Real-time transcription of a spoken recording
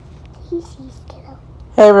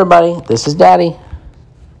Hey everybody, this is Daddy.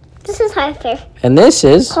 This is Harper. And this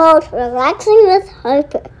is called Relaxing with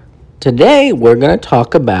Harper. Today we're going to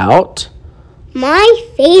talk about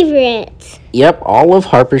my favorites. Yep, all of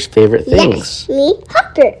Harper's favorite things. Yes, me,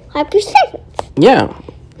 Harper. Harper's favorites. Yeah.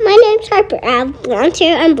 My name's Harper. I have blonde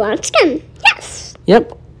hair and blonde skin. Yes.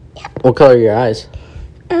 Yep. What color are your eyes?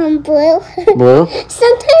 Blue. Blue?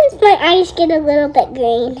 Sometimes my eyes get a little bit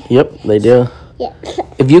green. Yep, they do. Yeah.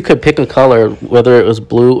 If you could pick a color, whether it was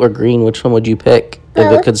blue or green, which one would you pick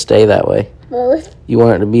if it could stay that way? Both. You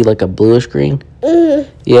want it to be like a bluish green? Mm-hmm.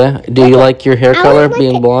 Yeah? Do you like your hair color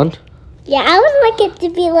being blonde? Yeah, I would like it to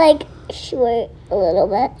be like short a little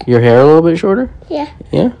bit. Your hair a little bit shorter? Yeah.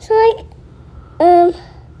 Yeah? So like,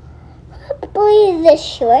 probably this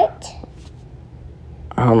short.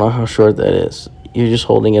 I don't know how short that is. You're just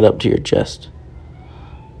holding it up to your chest.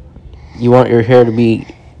 You want your hair to be...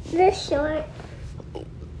 This short.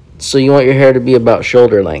 So you want your hair to be about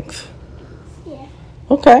shoulder length? Yeah.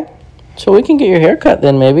 Okay. So we can get your hair cut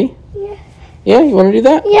then, maybe? Yeah. Yeah, you want to do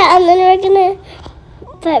that? Yeah, and then we're gonna...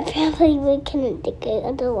 But probably we can dig it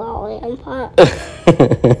at the lollipop pot.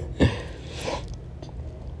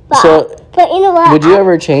 But you know what? Would you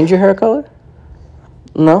ever change your hair color?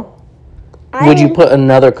 No? Would you put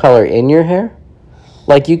another color in your hair?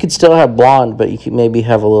 Like, you could still have blonde, but you could maybe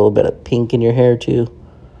have a little bit of pink in your hair, too.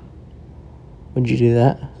 Would you do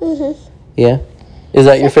that? Mm-hmm. Yeah? Is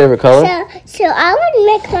that your favorite color? So I would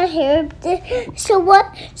make my hair... So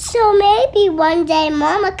maybe one day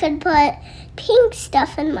Mama could put pink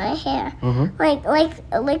stuff in my hair. Mm-hmm.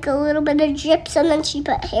 Like a little bit of drips, and then she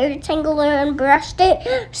put hair detangler and brushed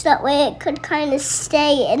it, so that way it could kind of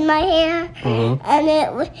stay in my hair. Mm-hmm.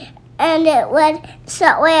 And it would, so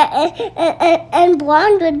that way, and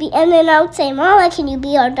blonde would be, and then I would say, Mama, can you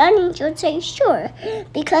be all done? And she would say, sure.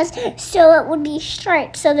 Because, so it would be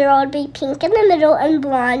striped, so there would be pink in the middle and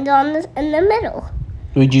blonde in the middle.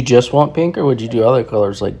 Would you just want pink, or would you do other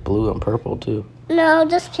colors like blue and purple, too? No,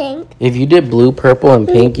 just pink. If you did blue, purple, and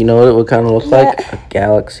pink, you know what it would kind of look like? A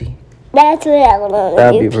galaxy. That's what I would want to do.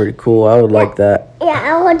 That'd be pretty cool. I would like that. Yeah,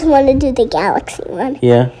 I would want to do the galaxy one.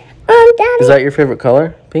 Yeah. Daddy. Is that your favorite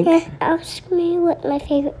color? Pink? Yeah, ask me what my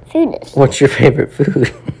favorite food is. What's your favorite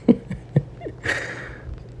food?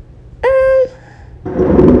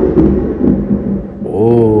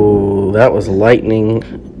 Oh, that was lightning.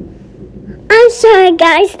 I'm sorry,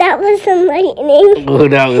 guys. That was some lightning. Oh,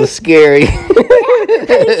 that was scary.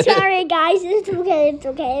 I'm sorry, guys. It's okay. It's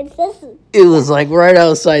okay. It's just... It was like right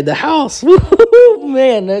outside the house.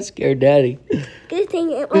 Man, that scared Daddy. Good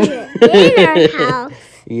thing it wasn't in our house.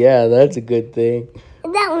 Yeah, that's a good thing.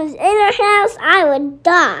 If that was in our house, I would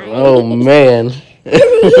die. Oh, man.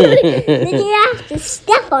 Then you have to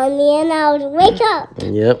step on me and I would wake up.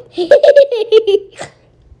 Yep.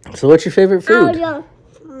 So what's your favorite food? I would go,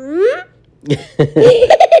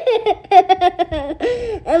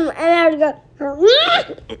 and I would go,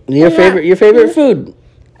 Your favorite food.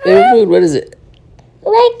 Favorite food, what is it?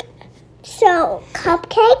 So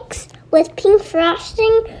cupcakes with pink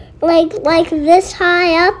frosting, like this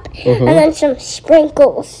high up, and then some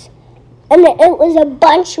sprinkles. And it was a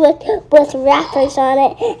bunch with wrappers on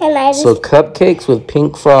it, and I just... So cupcakes with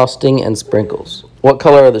pink frosting and sprinkles. What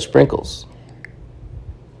color are the sprinkles?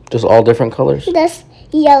 Just all different colors? Just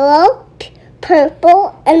yellow,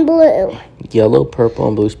 purple, and blue. Yellow, purple,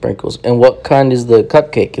 and blue sprinkles. And what kind is the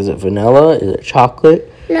cupcake? Is it vanilla? Is it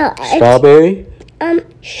chocolate? No. Strawberry?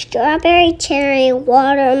 Strawberry, cherry,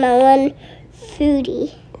 watermelon,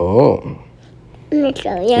 fruity. Oh.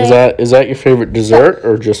 Yeah. Is that your favorite dessert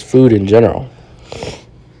or just food in general?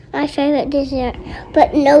 My favorite dessert,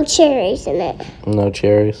 but no cherries in it. No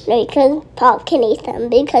cherries? No, because Pop can eat them,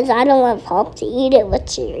 because I don't want Pop to eat it with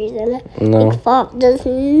cherries in it. No. Like Pop does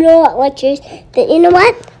not like cherries. But you know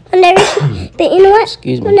what?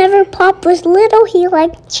 Excuse me. Whenever Pop was little, he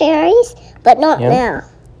liked cherries, but not now.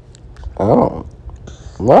 Oh.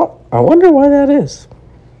 Well, I wonder why that is.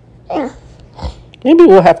 Yeah. Maybe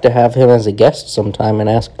we'll have to have him as a guest sometime and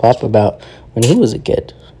ask Pop about when he was a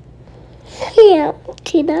kid. Yeah,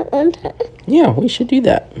 do that one time. Yeah, we should do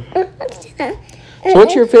that. Let's do that. So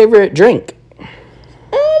what's your favorite drink?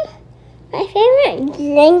 My favorite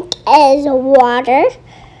drink is water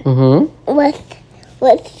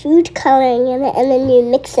with food coloring in it, and then you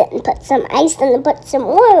mix it and put some ice and then put some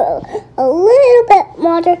oil, a little bit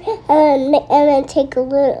water, and then take a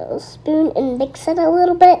little spoon and mix it a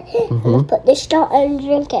little bit, and then put the straw and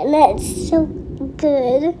drink it, and it's so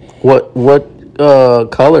good. What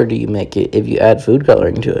color do you make it if you add food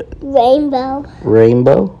coloring to it? Rainbow.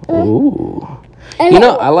 Rainbow? Ooh.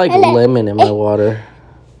 I like lemon in my water.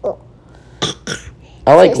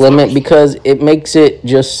 I like lemon because it makes it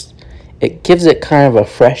it gives it kind of a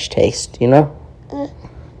fresh taste, you know?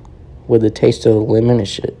 With the taste of the lemon,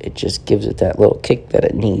 it just gives it that little kick that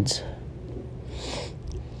it needs.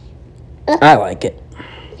 I like it.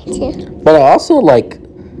 Me too. But I also like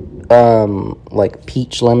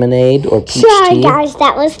peach lemonade or peach tea. Sorry, guys,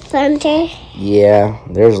 that was thunder. Yeah,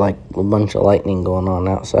 there's like a bunch of lightning going on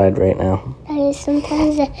outside right now.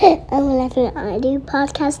 Sometimes whenever I do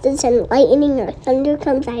podcasts and lightning or thunder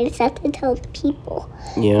comes, I just have to tell the people.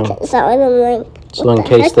 Yeah. So I'm like, so in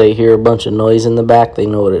case they hear a bunch of noise in the back, they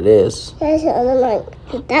know what it is. So I'm like,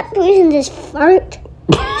 did that person just fart?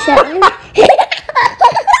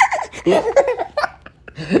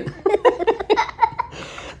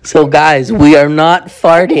 So guys, we are not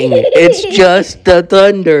farting. It's just the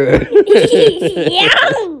thunder. Yeah,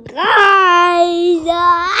 guys.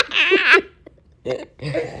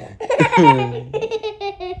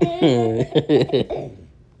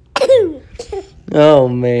 Oh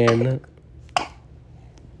man.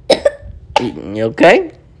 You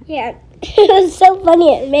okay? Yeah. It was so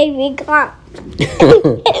funny, it made me cough.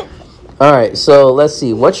 Alright, so let's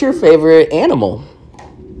see. What's your favorite animal?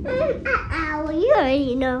 Owl, you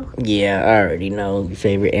already know. Yeah, I already know your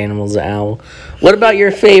favorite animal's an owl. What about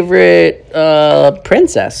your favorite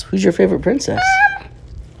princess? Who's your favorite princess?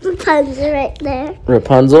 Rapunzel right there.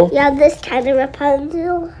 Rapunzel? Yeah, this kind of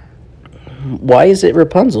Rapunzel. Why is it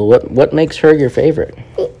Rapunzel? What makes her your favorite?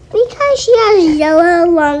 Because she has yellow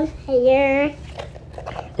long hair.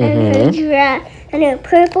 And her dress, and her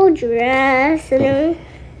purple dress, and her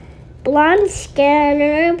blonde skin, and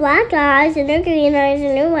her black eyes, and her green eyes,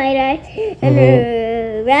 and her white eyes, and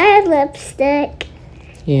her red lipstick,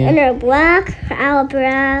 and her black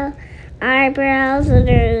eyebrows,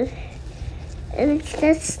 and it's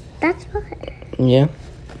just, that's what. Yeah.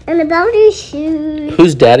 And about her shoes.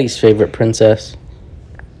 Who's Daddy's favorite princess?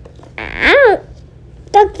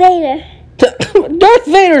 Darth Vader. Darth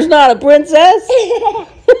Vader's not a princess.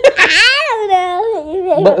 I don't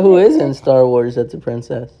know. But who is in Star Wars that's a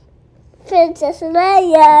princess? Princess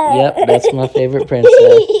Leia. Yep, that's my favorite princess.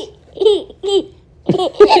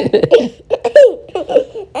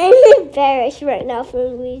 I'm embarrassed right now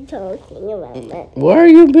from me talking about that. Why are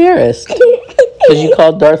you embarrassed? Because you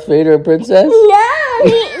called Darth Vader a princess? No!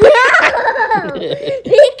 Because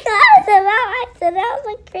I said I was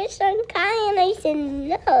a Christian guy and I said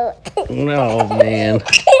no. No, man.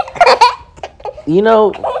 You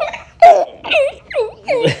know...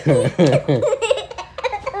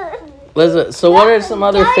 Listen, so what are some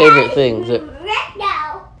other favorite things?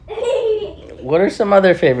 What are some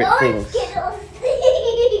other favorite things?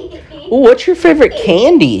 Ooh, what's your favorite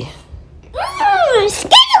candy?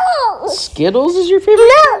 Skittles! Skittles is your favorite?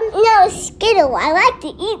 No, Skittle. I like to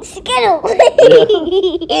eat Skittle.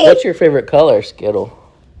 Yeah. What's your favorite color, Skittle?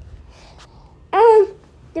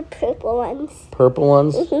 The purple ones. Purple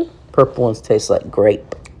ones? Mm-hmm. Purple ones taste like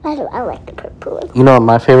grape. I like the purple ones. You know what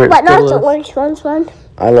my favorite But Skittle not the is? orange ones one.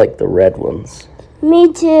 I like the red ones.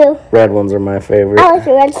 Me too. Red ones are my favorite. I like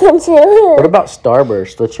the red ones too. What about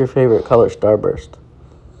Starburst? What's your favorite color, Starburst?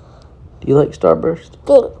 Do you like Starburst?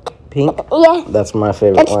 Pink. Pink? Yeah. That's my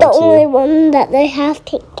favorite That's one, the too. only one that they have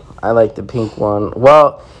pink. I like the pink one.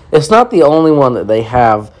 Well, it's not the only one that they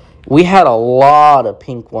have. We had a lot of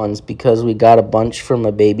pink ones because we got a bunch from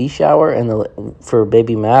a baby shower for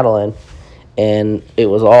baby Madeline, and it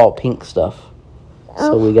was all pink stuff.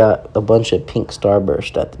 So we got a bunch of pink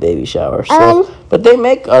Starburst at the baby shower. So, but they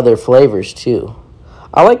make other flavors too.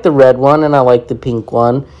 I like the red one and I like the pink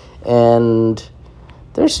one, and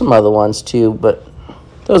there's some other ones too, but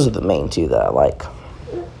those are the main two that I like.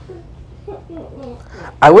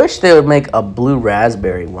 I wish they would make a blue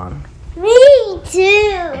raspberry one. Me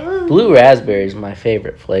too. Blue raspberry is my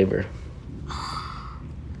favorite flavor.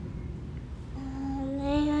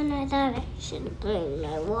 Man, I thought I should bring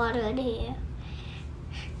my water in here.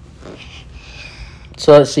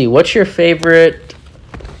 So let's see. What's your favorite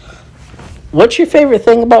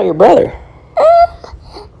thing about your brother?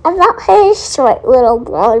 About his short little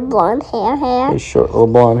blonde hair. His short little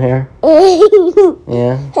blonde hair.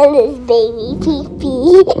 Yeah. And his baby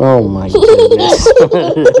pee-pee. Oh my goodness.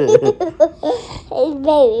 His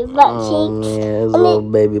baby butt Oh cheeks. man, his little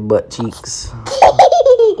baby butt cheeks.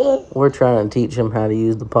 We're trying to teach him how to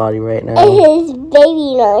use the potty right now. And his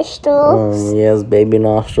baby nostrils. Yeah, his baby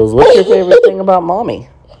nostrils. What's your favorite thing about Mommy?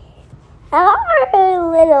 Her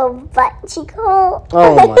little butt cheek hole.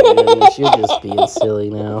 Oh my goodness, you're just being silly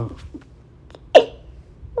now.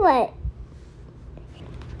 What?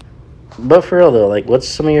 But for real though, like, what's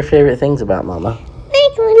some of your favorite things about Mama?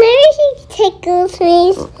 Like whenever she tickles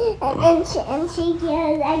me and she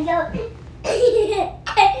goes, I go,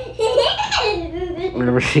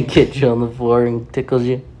 Whenever she gets you on the floor and tickles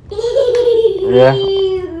you? Yeah.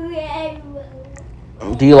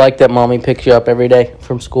 Do you like that mommy picks you up every day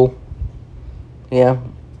from school? Yeah.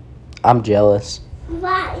 I'm jealous.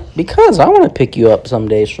 Why? Because I want to pick you up some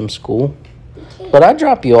days from school. But I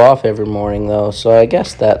drop you off every morning, though, so I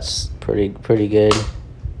guess that's pretty good.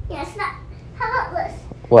 Yes, not. How about this?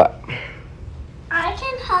 What? I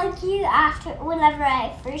can hug you whenever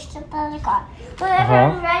I first jump out of the car. Whenever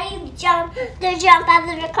I'm ready to jump out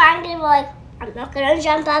of the car, I'm going to be like, I'm not going to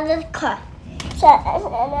jump out of the car. So, and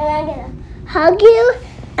then I'm going to hug you,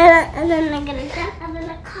 and then I'm going to jump out of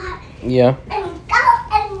the car. Yeah. And go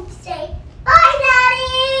and say, bye,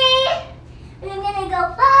 Daddy! And I'm going to go,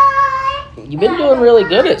 bye! You've been doing really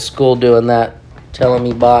good at school doing that, telling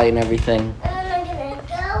me bye and everything. And then I'm going to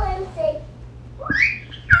go and say, oh,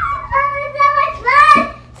 so much fun!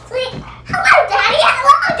 Sweet. Hello, Daddy!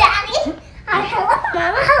 Hello, Daddy! Hello,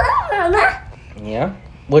 Mama! Hello, Mama! Yeah?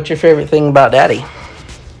 What's your favorite thing about Daddy?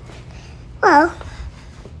 Well,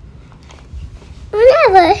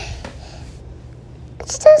 whenever.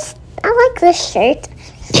 It's just, I like this shirt.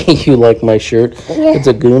 You like my shirt? Yeah. It's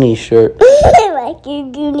a Goonies shirt. I like your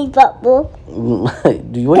Goonie bubble.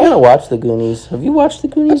 Do you want to watch the Goonies? Have you watched the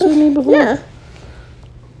Goonies with me before? No.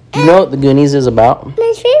 Do you know what the Goonies is about?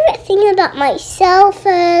 My favorite thing about myself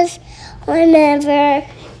is whenever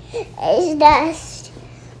it's just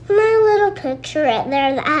my little picture right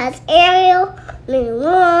there that has Ariel,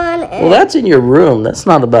 Mulan, and... Well, that's in your room. That's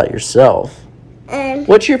not about yourself. And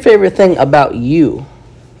What's your favorite thing about you?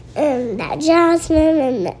 that Jasmine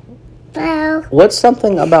and that Belle What's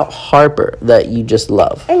something about Harper that you just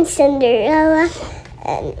love? and Cinderella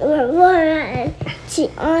and Aurora and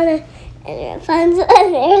Tiana and Rapunzel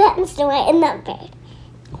and Snow White and that bird.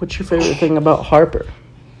 What's your favorite thing about Harper?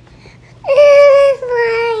 It's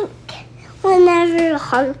like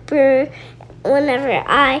whenever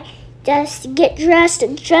I just get dressed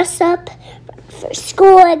and dress up for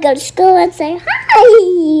school, I go to school and say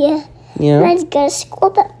hi. Yeah. And I just go to school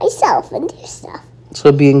by myself and do stuff.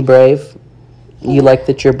 So being brave. You like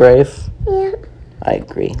that you're brave? Yeah. I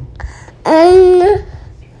agree. Daddy,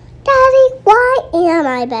 why am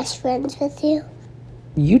I best friends with you?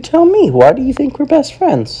 You tell me. Why do you think we're best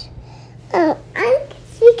friends? I think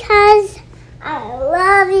it's because I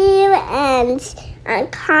love you and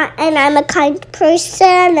I'm a kind person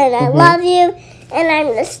and I love you and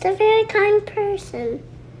I'm just a very kind person.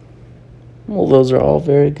 Well, those are all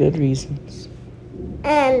very good reasons.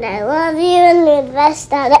 And I love you and you're the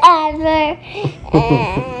best out of ever.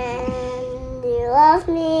 And you love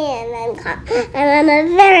me and I'm a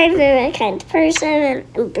very, very kind person and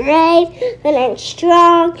I'm brave and I'm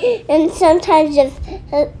strong. And sometimes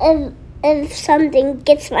if something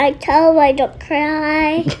gets my toe, I don't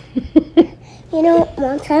cry. You know,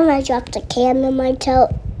 one time I dropped a can on my toe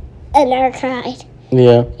and I cried.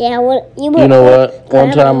 Yeah. Yeah, you know what?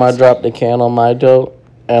 One time I dropped a can on my toe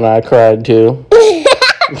and I cried too.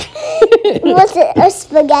 Was it a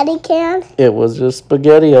spaghetti can? It was a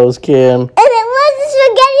SpaghettiOs can. And it was a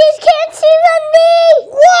SpaghettiOs can too on me!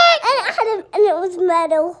 What? And it was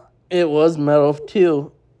metal. It was metal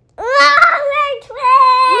too. Oh, we're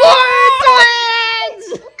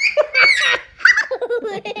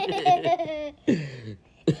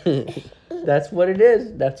twins! That's what it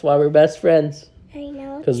is. That's why we're best friends. I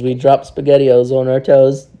know. Because we dropped SpaghettiOs on our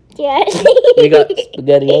toes. Yeah. We got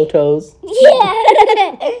SpaghettiO toes. Yeah.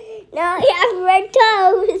 Now we have red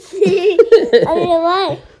toes. I don't know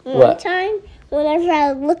why. One time, whenever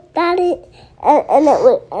I looked at it, and it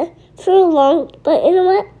was for long, but you know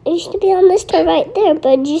what? It used to be on this toe right there,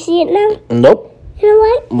 but do you see it now? Nope. You know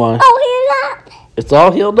what? Why? Oh, here's up. It's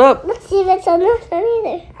all healed up. Let's see if it's on this one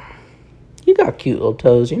either. You got cute little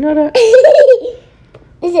toes, you know that?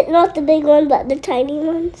 Is it not the big one, but the tiny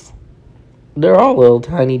ones? They're all little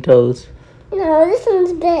tiny toes. No, this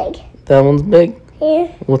one's big. That one's big?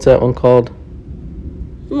 Yeah. What's that one called?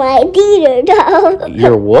 My Dino doll.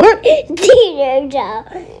 Your what? Dino doll.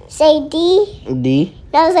 Say D. D.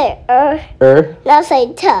 Now say Now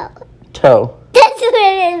say toe. Toe. That's what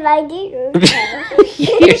it is, my Dino doll.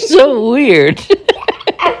 You're so weird.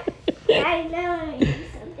 I know I'm doing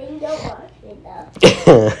something. Don't watch me, though.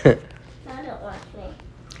 No, don't watch me.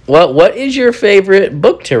 What is your favorite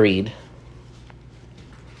book to read?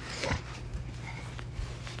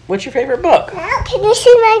 What's your favorite book? Now, can you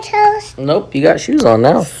see my toes? Nope, you got shoes on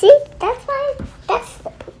now. See, that's why. That's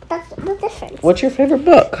the difference. What's your favorite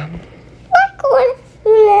book? What going?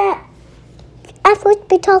 I would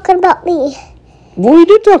be talking about me. Well, we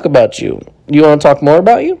did talk about you. You want to talk more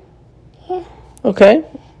about you? Yeah. Okay.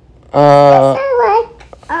 I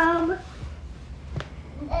like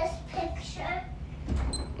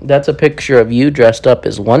That's a picture of you dressed up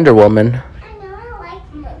as Wonder Woman. I know,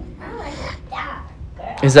 I like that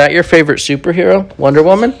girl. Is that your favorite superhero, Wonder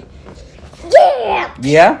Woman? Yeah!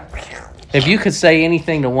 Yeah? If you could say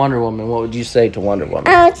anything to Wonder Woman, what would you say to Wonder Woman?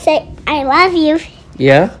 I would say, I love you.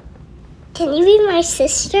 Yeah? Can you be my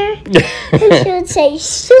sister? And she would say,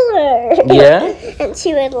 sure. Yeah? And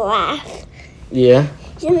she would laugh. Yeah?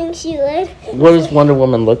 Do you think she would? What does Wonder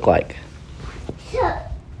Woman look like? So, if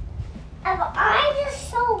I just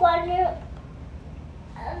saw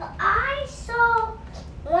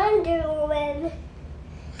Wonder Woman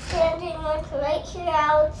standing like right here,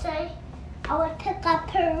 I would pick up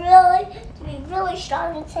her to be really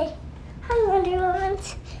strong and say, hi Wonder Woman,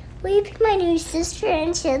 will you be my new sister?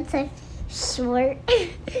 And she would say, sure.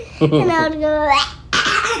 And I would go,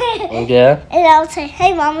 Yeah? and I would say,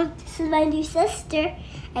 hey Mama, this is my new sister.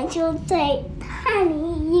 And she would say,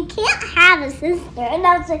 honey, you can't have a sister. And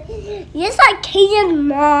I would say, yes, I can,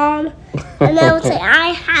 Mom. And I would say,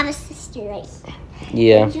 I have a sister right here.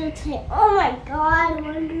 Yeah. And she would say, oh my God,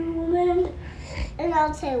 Wonder Woman. And I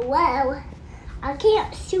would say, well, I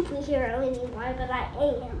can't superhero anymore, but I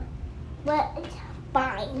am. But it's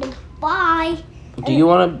fine. Bye. Do you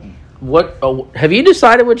want to... have you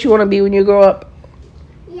decided what you want to be when you grow up?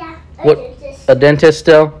 Yeah. A dentist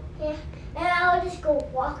still? Yeah. And I would just go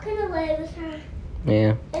walking away with her.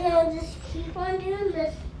 Yeah. And I would just keep on doing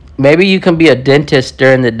this. Maybe you can be a dentist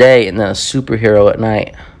during the day and then a superhero at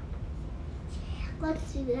night.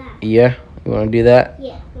 Let's do that. Yeah? You want to do that?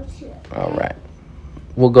 Yeah, let's do it. All right.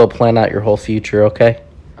 We'll go plan out your whole future, okay?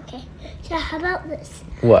 Okay. So how about this?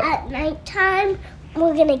 What? At nighttime,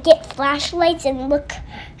 we're gonna get flashlights and look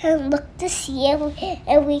to see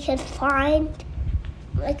if we can find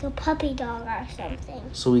like a puppy dog or something.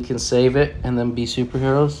 So we can save it and then be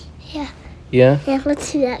superheroes? Yeah. Yeah? Yeah,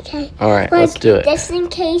 let's do that, okay? All right, let's do it. Just in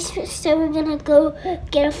case, so we're gonna go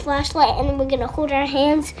get a flashlight and we're gonna hold our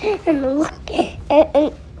hands and look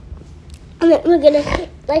and then we're gonna,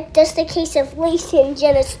 like, just in case if Lacey and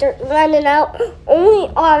Jenna start running out,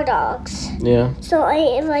 only our dogs. Yeah. So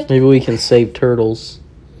Maybe we can save turtles.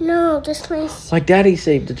 No, just Lacey. Like Daddy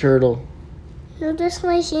saved a turtle. No, just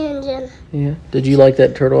Lacey and Jenna. Yeah. Did you like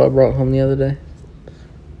that turtle I brought home the other day?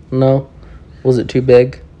 No? Was it too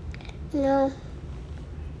big? No.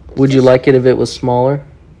 Would you like it if it was smaller?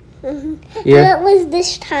 Mm-hmm. Yeah. If it was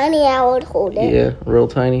this tiny, I would hold it. Yeah, real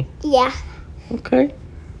tiny? Yeah. Okay.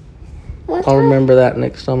 What I'll time? remember that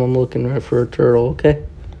next time I'm looking for a turtle, okay?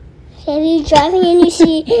 If you're driving and you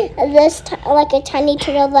see this, like a tiny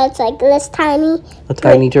turtle that's like this tiny. A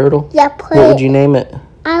tiny turtle? Yeah, What would you name it?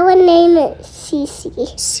 I would name it Cece.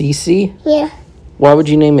 Cece? Yeah. Why would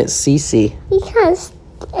you name it Cece? Because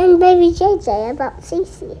in Baby JJ about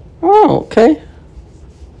Cece. Oh, okay.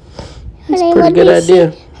 That's a pretty would good be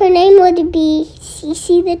idea. Her name would be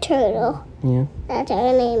Cece the turtle. Yeah. That's what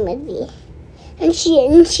her name would be. And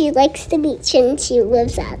she likes the beach and she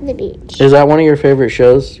lives at the beach. Is that one of your favorite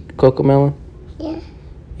shows, Cocomelon? Yeah.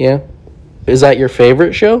 Yeah? Is that your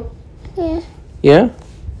favorite show? Yeah. Yeah?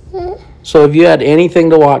 Yeah. So if you had anything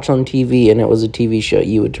to watch on TV and it was a TV show,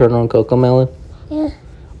 you would turn on Cocomelon? Yeah.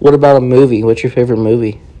 What about a movie? What's your favorite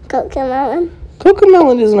movie? Cocomelon.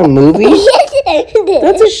 Cocomelon isn't a movie. Yes, it is.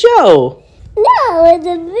 That's a show. No, it's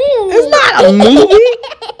a movie. It's not a movie.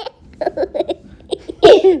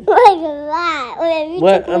 Like that.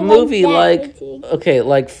 What a movie like? Okay,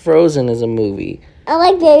 like Frozen is a movie. I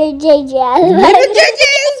like Baby JJ. Baby JJ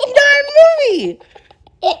is not a movie.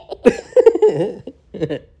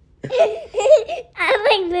 I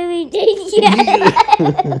like Baby JJ.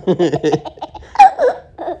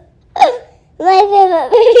 My favorite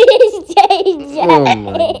movie is JJ. Oh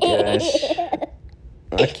my gosh.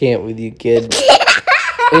 I can't with you, kid.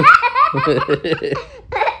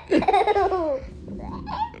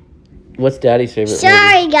 What's Daddy's favorite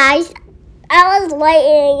Sorry, guys. I was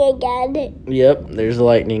lightning again. movie? Yep, there's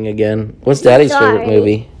lightning again. What's Daddy's favorite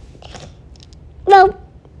movie? No.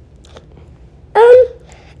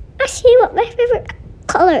 Ask me what my favorite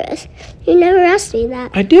color is. You never asked me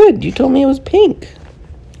that. I did. You told me it was pink.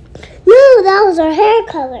 No, that was our hair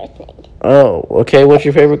color thing. Oh, okay. What's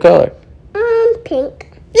your favorite color?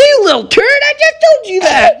 Pink. You little turd! I just told you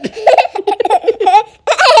that.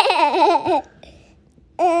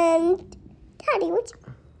 And Daddy,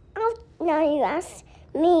 now you ask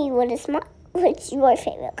me what's your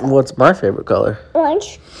favorite color? What's my favorite color?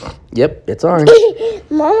 Orange. Yep, it's orange.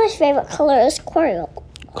 Mama's favorite color is coral.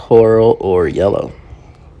 Coral or yellow.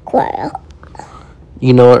 Coral.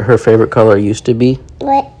 You know what her favorite color used to be?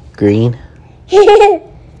 What? Green.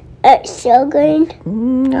 It's so green.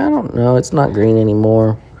 I don't know. It's not green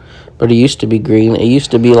anymore. But it used to be green. It used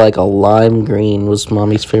to be like a lime green was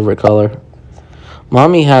Mommy's favorite color.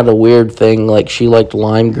 Mommy had a weird thing. Like, she liked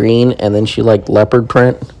lime green, and then she liked leopard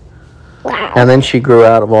print. Wow. And then she grew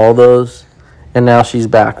out of all those. And now she's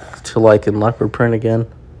back to liking leopard print again.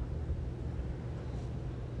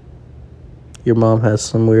 Your mom has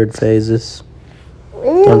some weird phases.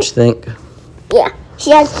 Don't you think? Yeah. She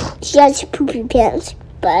has poopy pants,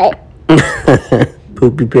 but...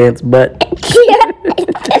 Poopy pants butt. Yeah.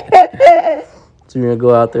 So you're going to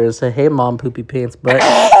go out there and say, hey, Mom, poopy pants butt.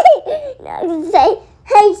 No, say,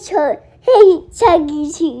 hey, Chuck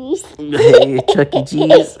E. Cheese. Hey, Chuck E.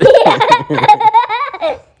 Cheese.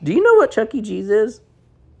 Do you know what Chuck E. Cheese is?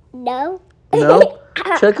 No. No?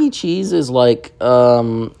 Chuck E. Cheese is like,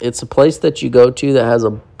 it's a place that you go to that has a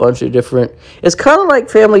bunch of different... It's kind of like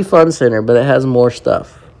Family Fun Center, but it has more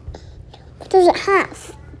stuff. What does it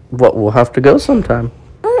have? What, we'll have to go sometime.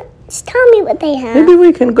 Just tell me what they have. Maybe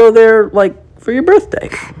we can go there, like, for your birthday.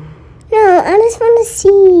 No, I just want to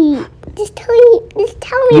see. Just tell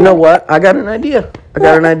me. You know what? I got an idea.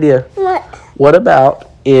 What? What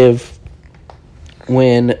about if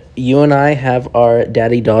when you and I have our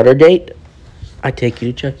daddy-daughter date, I take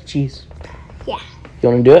you to Chuck E. Cheese? Yeah. You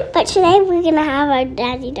want to do it? But today we're going to have our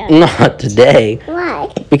daddy-daughter. Not today.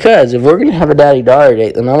 Why? Because if we're going to have a daddy-daughter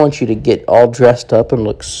date, then I want you to get all dressed up and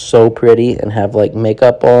look so pretty and have, like,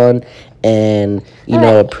 makeup on and, you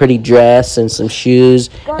know, a pretty dress and some shoes.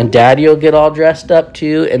 And Daddy will get all dressed up,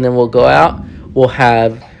 too, and then we'll go out.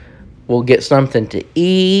 We'll get something to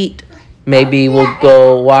eat. Maybe we'll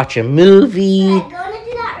go watch a movie. I'm going to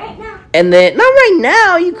do that right now. And then, not right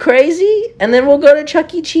now, you crazy. And then we'll go to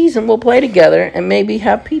Chuck E. Cheese and we'll play together and maybe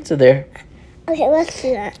have pizza there. Okay, let's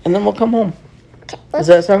do that. And then we'll come home. Okay, Does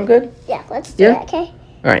that sound good? Yeah, let's do that, okay?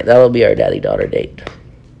 All right, that'll be our daddy-daughter date.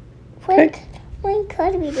 When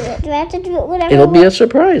could we do it? Do I have to do it whenever? It'll be a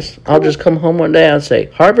surprise. I'll just come home one day and say,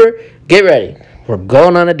 Harper, get ready. We're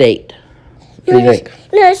going on a date. What do you think?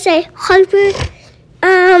 No, say, Harper,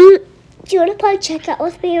 do you want to play checkout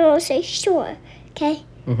with me? And I'll say, sure, okay?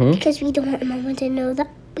 Mm-hmm. Because we don't want Mama to know that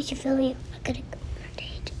we should feel you are going to go on a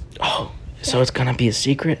date. Oh, so it's going to be a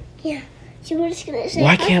secret? Yeah. So we're just going to say...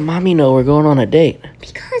 Why can't Mommy know we're going on a date?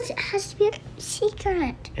 Because it has to be a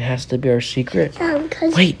secret. It has to be our secret?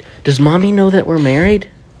 Because... Wait, does Mommy know that we're married?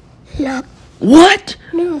 No. What?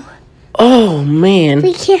 No. Oh, man.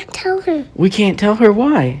 We can't tell her. We can't tell her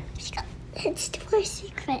why. It's our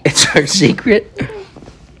secret. It's our secret?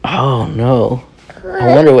 Oh, no.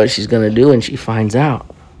 I wonder what she's going to do when she finds out.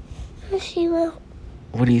 She will.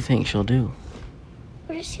 What do you think she'll do?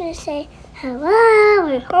 We're just going to say, hello,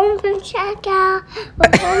 we're home from checkout.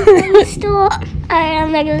 We're home from the store. And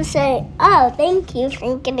I'm going to say, oh, thank you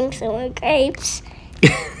for getting some more grapes.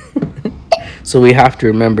 So we have to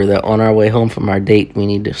remember that on our way home from our date, we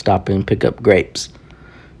need to stop and pick up grapes.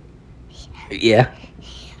 Yeah?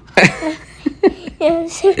 Yeah,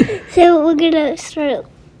 so we're going to start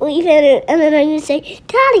leaving, and then I'm going to say,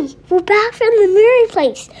 Daddy, we're back from the Murray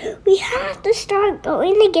place. We have to start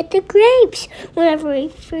going to get the grapes whenever we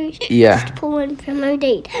first pull in from our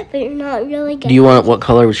date. But you're not really good. Do you want, what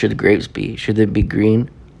color should the grapes be? Should they be green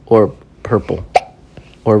or purple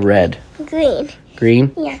or red? Green.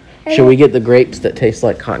 Green? Yeah. Should we get the grapes that taste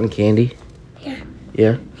like cotton candy? Yeah.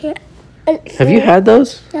 Yeah? Yeah. Have you had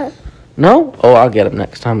those? No. No? Oh, I'll get them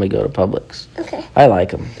next time we go to Publix. Okay. I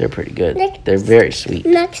like them. They're pretty good. They're very sweet.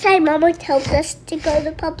 Next time Mama tells us to go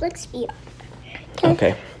to Publix, we are.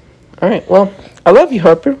 Okay. All right. Well, I love you,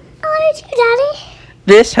 Harper. I love you, Daddy.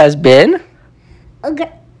 This has been a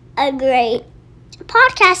great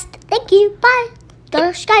podcast. Thank you. Bye.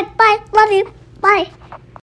 Go to Skype. Bye. Love you. Bye.